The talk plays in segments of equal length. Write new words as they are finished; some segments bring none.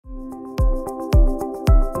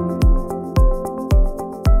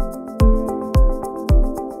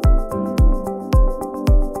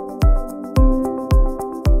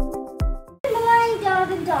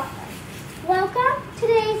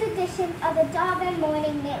Dolphin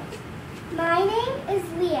Morning News. My name is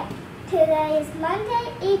Leah. Today is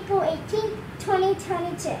Monday, April 18,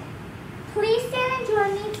 2022. Please stand and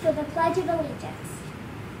join me for the Pledge of Allegiance.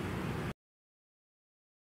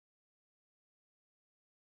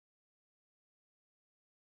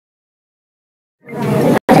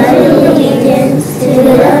 Allegiance to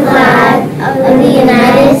the flag of the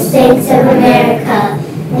United States of America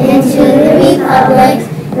and to the republic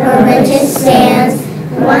for which it stands,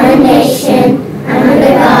 one nation, under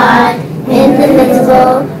God,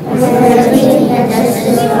 indivisible, with liberty and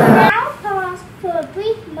justice for all. Now pause for a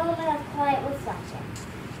brief moment of quiet reflection.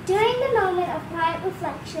 During the moment of quiet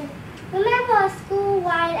reflection, remember our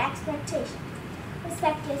school-wide expectations.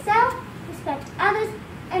 Respect yourself, respect others,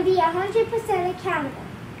 and be 100% accountable.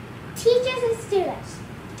 Teachers and students,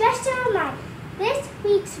 just a reminder, this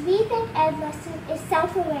week's Rethink Ed lesson is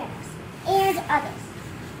self-awareness and others.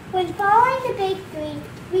 When following the big three,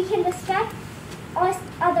 we can respect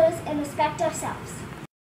others and respect ourselves.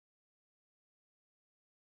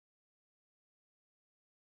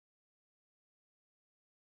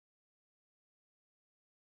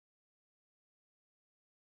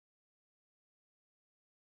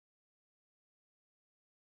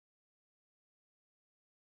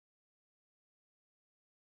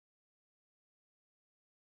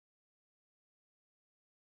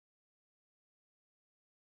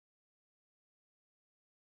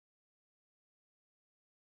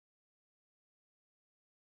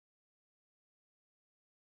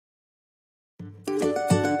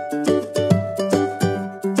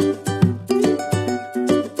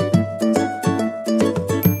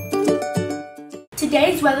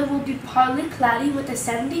 Today's weather will be partly cloudy with a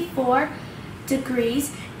 74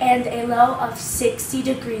 degrees and a low of 60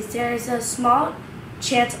 degrees. There is a small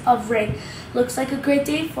chance of rain. Looks like a great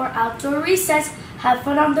day for outdoor recess. Have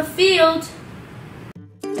fun on the field.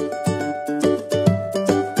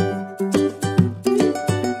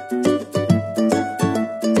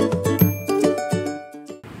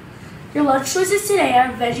 Your lunch choices today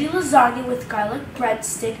are veggie lasagna with garlic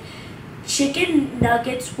breadstick, chicken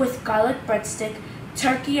nuggets with garlic breadstick,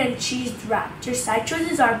 turkey and cheese wrapped. Your side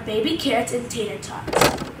choices are baby carrots and tater tots.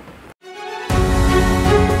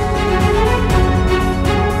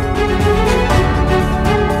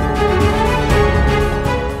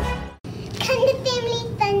 Come to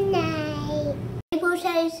family fun night. April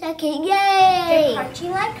 22nd, yay! They're crunchy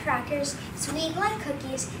like crackers, sweet like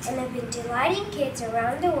cookies, and have been delighting kids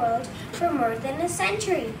around the world for more than a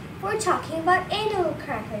century. We're talking about animal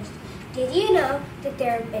crackers. Did you know that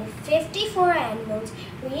there have been 54 animals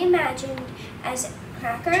reimagined as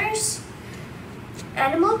crackers?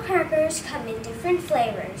 Animal crackers come in different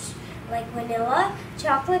flavors, like vanilla,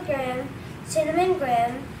 chocolate graham, cinnamon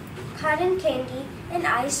graham, cotton candy, and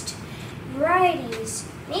iced varieties.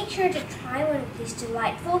 Make sure to try one of these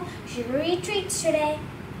delightful sugary treats today.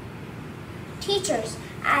 Teachers,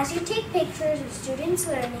 as you take pictures of students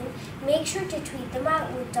learning, make sure to tweet them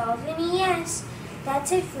out with Dolphin ES.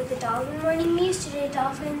 That's it for the Dolphin Morning News today,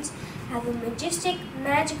 Dolphins. Have a majestic,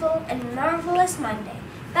 magical, and marvelous Monday.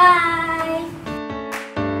 Bye!